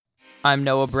I'm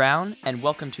Noah Brown, and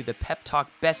welcome to the Pep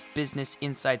Talk Best Business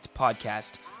Insights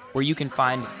podcast, where you can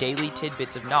find daily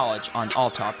tidbits of knowledge on all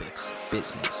topics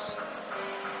business.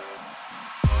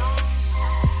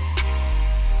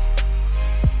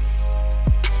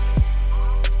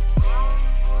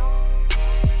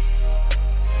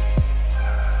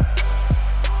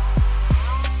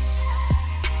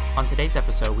 On today's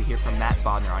episode, we hear from Matt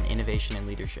Bodner on innovation and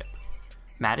leadership.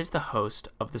 Matt is the host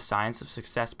of the Science of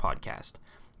Success podcast,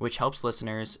 which helps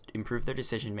listeners improve their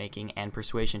decision-making and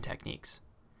persuasion techniques.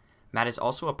 Matt is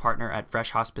also a partner at Fresh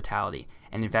Hospitality,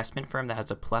 an investment firm that has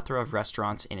a plethora of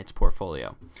restaurants in its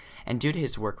portfolio. And due to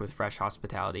his work with Fresh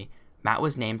Hospitality, Matt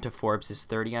was named to Forbes'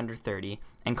 30 Under 30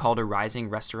 and called a rising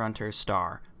restaurateur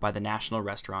star by the National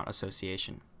Restaurant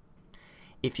Association.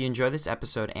 If you enjoy this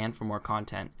episode and for more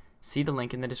content, see the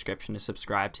link in the description to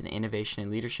subscribe to the Innovation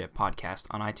and Leadership podcast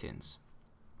on iTunes.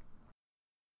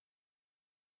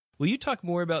 Will you talk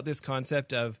more about this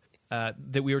concept of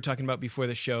that we were talking about before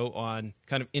the show on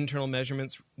kind of internal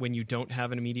measurements when you don't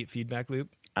have an immediate feedback loop?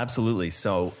 Absolutely.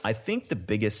 So I think the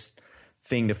biggest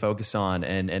thing to focus on,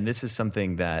 and this is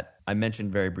something that I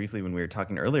mentioned very briefly when we were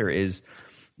talking earlier, is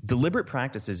deliberate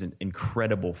practice is an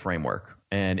incredible framework.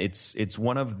 And it's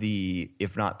one of the,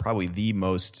 if not probably the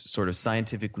most sort of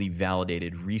scientifically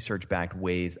validated, research-backed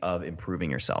ways of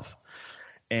improving yourself.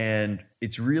 And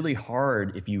it's really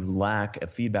hard if you lack a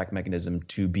feedback mechanism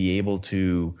to be able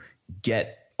to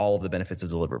get all of the benefits of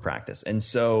deliberate practice. And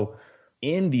so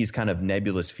in these kind of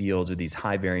nebulous fields or these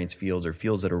high variance fields or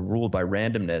fields that are ruled by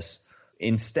randomness,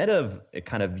 instead of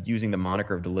kind of using the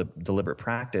moniker of deliberate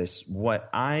practice, what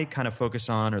I kind of focus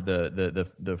on, or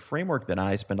the framework that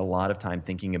I spend a lot of time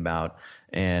thinking about,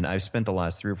 and I've spent the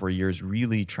last 3 or 4 years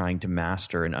really trying to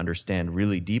master and understand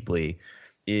really deeply,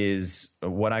 is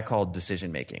what I call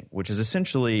decision making, which is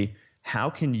essentially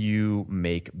how can you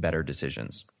make better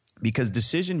decisions? Because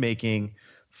decision making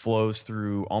flows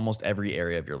through almost every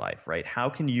area of your life, right? How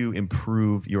can you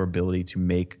improve your ability to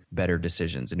make better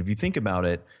decisions? And if you think about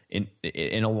it,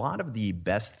 in a lot of the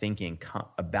best thinking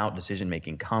about decision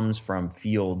making comes from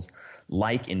fields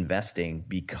like investing,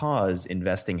 because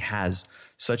investing has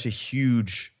such a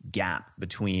huge gap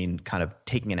between kind of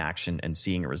taking an action and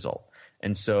seeing a result.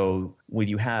 And so when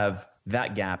you have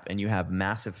that gap and you have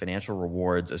massive financial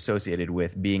rewards associated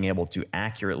with being able to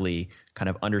accurately kind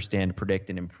of understand, predict,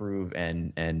 and improve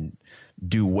and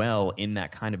do well in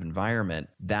that kind of environment,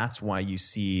 that's why you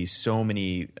see so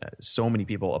many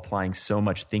people applying so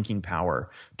much thinking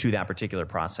power to that particular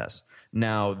process.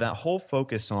 Now, that whole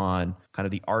focus on kind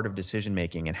of the art of decision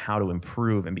making and how to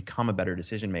improve and become a better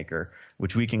decision maker,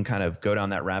 which we can kind of go down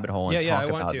that rabbit hole and talk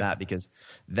about that, because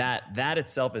that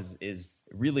itself is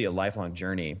really a lifelong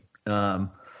journey.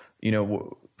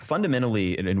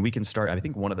 Fundamentally, and we can start, I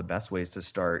think one of the best ways to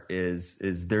start is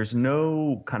there's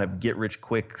no kind of get rich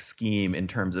quick scheme in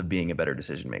terms of being a better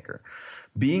decision maker.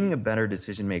 Being a better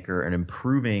decision maker and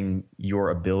improving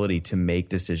your ability to make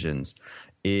decisions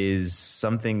is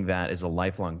something that is a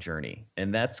lifelong journey.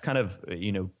 And that's kind of,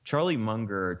 Charlie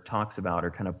Munger talks about,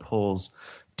 or kind of pulls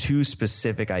 2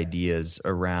 specific ideas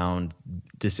around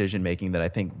decision making that I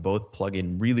think both plug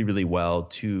in really, really well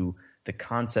to the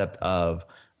concept of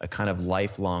a kind of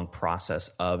lifelong process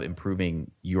of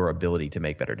improving your ability to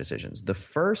make better decisions. The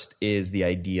first is the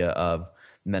idea of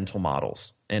mental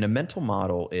models. And a mental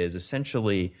model is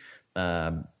essentially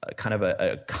kind of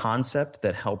a concept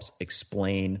that helps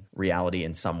explain reality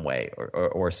in some way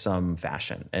or some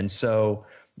fashion. And so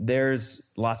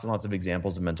there's lots and lots of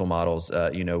examples of mental models,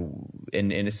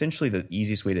 and essentially the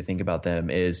easiest way to think about them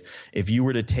is if you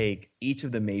were to take each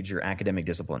of the major academic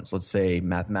disciplines, let's say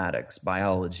mathematics,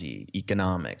 biology,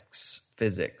 economics,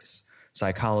 physics,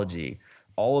 psychology,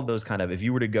 all of those kind of, if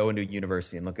you were to go into a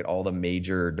university and look at all the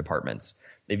major departments,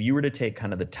 if you were to take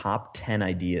kind of the top 10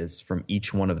 ideas from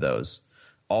each one of those,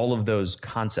 all of those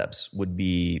concepts would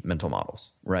be mental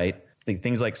models, right?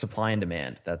 Things like supply and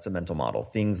demand, that's a mental model.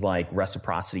 Things like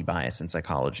reciprocity bias in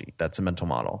psychology, that's a mental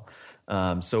model.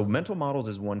 So mental models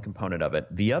is one component of it.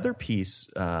 The other piece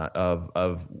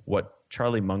of what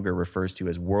Charlie Munger refers to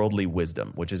as worldly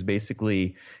wisdom, which is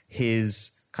basically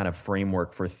his kind of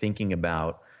framework for thinking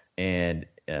about and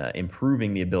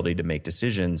improving the ability to make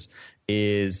decisions,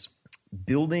 is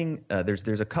building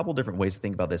there's a couple different ways to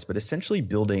think about this, but essentially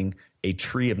building a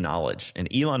tree of knowledge.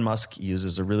 And Elon Musk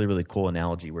uses a really, really cool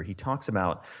analogy where he talks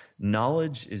about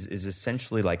knowledge is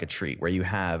essentially like a tree, where you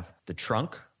have the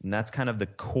trunk, and that's kind of the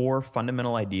core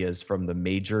fundamental ideas from the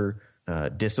major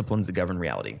disciplines that govern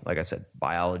reality. Like I said,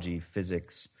 biology,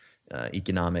 physics,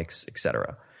 economics,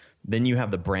 etc. Then you have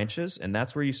the branches, and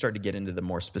that's where you start to get into the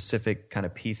more specific kind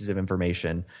of pieces of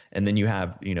information. And then you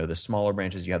have, the smaller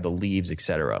branches, you have the leaves,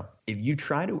 etc. If you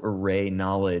try to array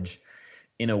knowledge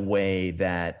in a way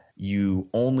that you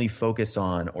only focus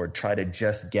on or try to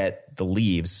just get the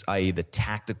leaves, i.e. the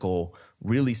tactical,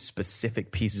 really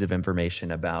specific pieces of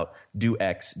information about do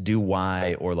X, do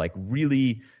Y, or like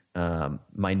really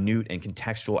minute and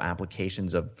contextual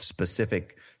applications of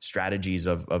specific strategies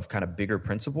of kind of bigger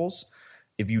principles,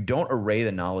 if you don't array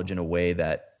the knowledge in a way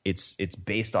that it's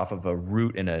based off of a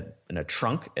root and a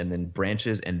trunk and then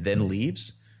branches and then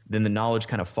leaves, then the knowledge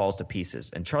kind of falls to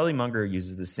pieces. And Charlie Munger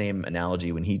uses the same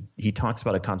analogy when he talks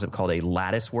about a concept called a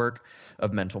lattice work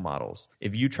of mental models.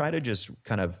 If you try to just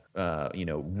kind of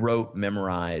rote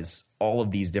memorize all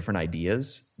of these different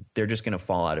ideas, they're just going to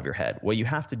fall out of your head. What you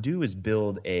have to do is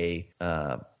build a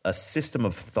system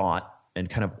of thought and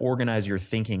kind of organize your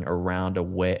thinking around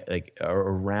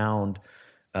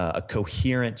a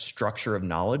coherent structure of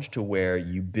knowledge to where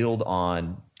you build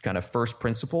on kind of first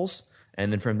principles and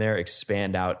then from there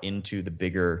expand out into the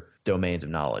bigger domains of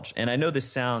knowledge. And I know this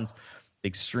sounds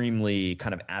extremely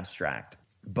kind of abstract,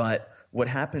 but what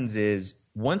happens is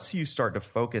once you kind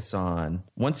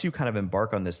of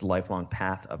embark on this lifelong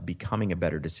path of becoming a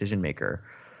better decision maker,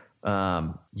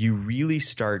 you really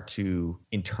start to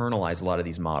internalize a lot of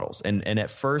these models. And at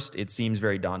first it seems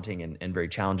very daunting and very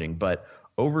challenging, but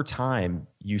over time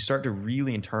you start to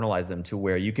really internalize them to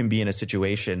where you can be in a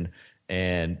situation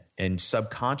and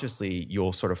subconsciously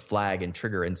you'll sort of flag and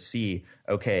trigger and see,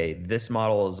 okay, this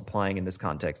model is applying in this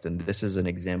context, and this is an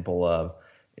example of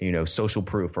social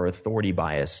proof or authority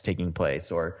bias taking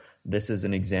place, or this is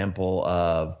an example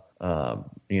of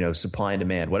supply and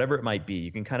demand, whatever it might be.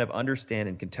 You can kind of understand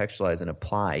and contextualize and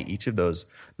apply each of those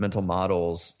mental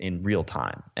models in real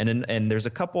time. And there's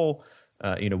a couple,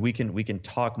 we can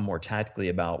talk more tactically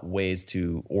about ways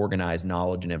to organize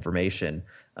knowledge and information,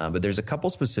 but there's a couple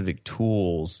specific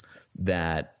tools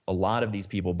that a lot of these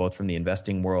people, both from the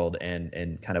investing world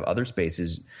and kind of other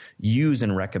spaces, use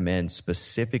and recommend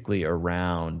specifically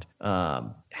around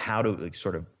how to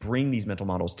sort of bring these mental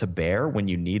models to bear when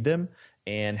you need them,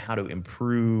 and how to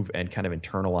improve and kind of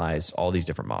internalize all these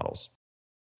different models.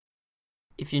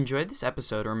 If you enjoyed this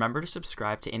episode, remember to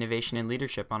subscribe to Innovation and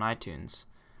Leadership on iTunes.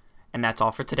 And that's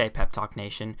all for today, Pep Talk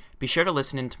Nation. Be sure to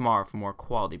listen in tomorrow for more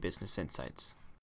quality business insights.